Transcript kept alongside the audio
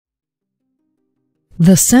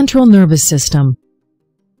The central nervous system.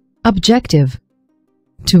 Objective: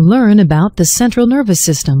 to learn about the central nervous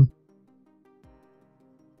system.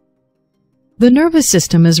 The nervous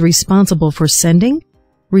system is responsible for sending,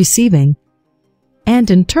 receiving, and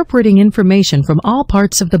interpreting information from all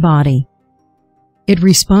parts of the body. It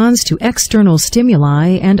responds to external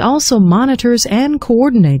stimuli and also monitors and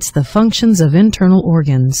coordinates the functions of internal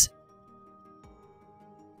organs.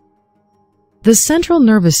 The central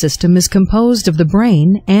nervous system is composed of the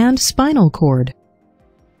brain and spinal cord.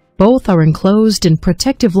 Both are enclosed in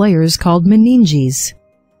protective layers called meninges.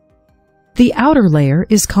 The outer layer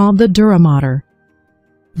is called the dura mater.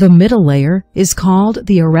 The middle layer is called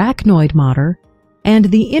the arachnoid mater, and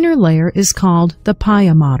the inner layer is called the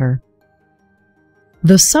pia mater.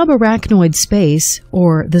 The subarachnoid space,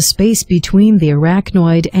 or the space between the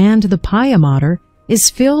arachnoid and the pia mater,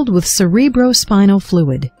 is filled with cerebrospinal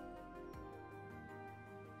fluid.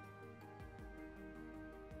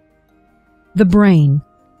 The brain.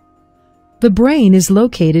 The brain is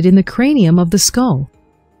located in the cranium of the skull.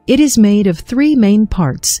 It is made of three main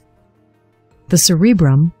parts: the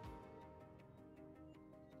cerebrum,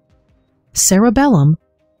 cerebellum,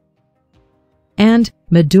 and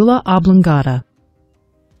medulla oblongata.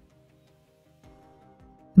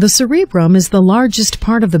 The cerebrum is the largest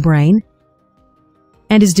part of the brain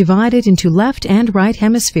and is divided into left and right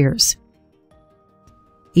hemispheres.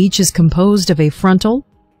 Each is composed of a frontal,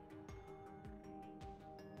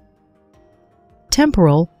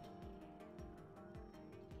 temporal,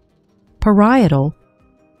 parietal,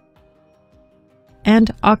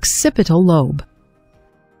 and occipital lobe.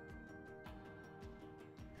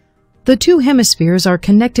 The two hemispheres are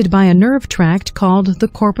connected by a nerve tract called the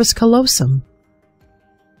corpus callosum.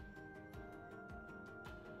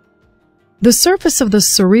 The surface of the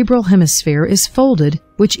cerebral hemisphere is folded,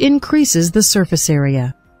 which increases the surface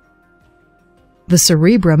area. The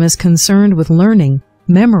cerebrum is concerned with learning,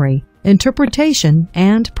 memory, interpretation,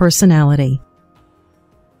 and personality.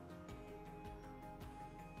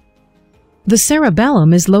 The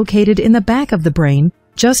cerebellum is located in the back of the brain,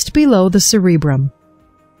 just below the cerebrum.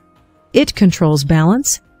 It controls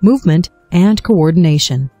balance, movement, and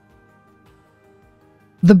coordination.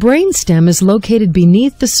 The brainstem is located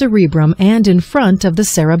beneath the cerebrum and in front of the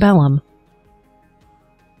cerebellum.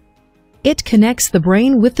 It connects the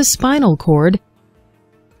brain with the spinal cord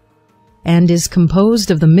and is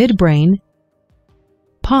composed of the midbrain,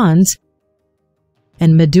 pons,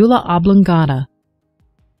 and medulla oblongata.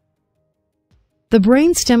 The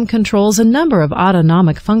brainstem controls a number of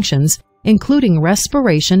autonomic functions, including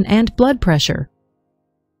respiration and blood pressure.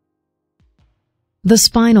 The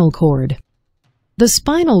spinal cord. The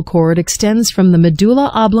spinal cord extends from the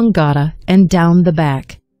medulla oblongata and down the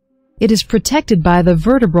back. It is protected by the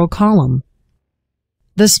vertebral column.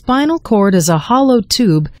 The spinal cord is a hollow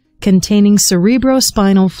tube containing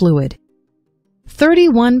cerebrospinal fluid.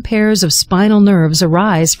 31 pairs of spinal nerves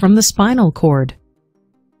arise from the spinal cord.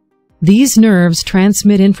 These nerves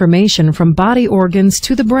transmit information from body organs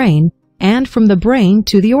to the brain and from the brain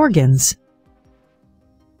to the organs.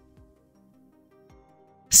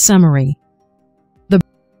 Summary. The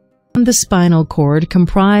brain and the spinal cord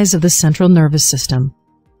comprise of the central nervous system.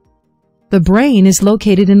 The brain is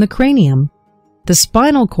located in the cranium. The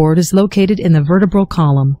spinal cord is located in the vertebral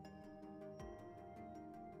column.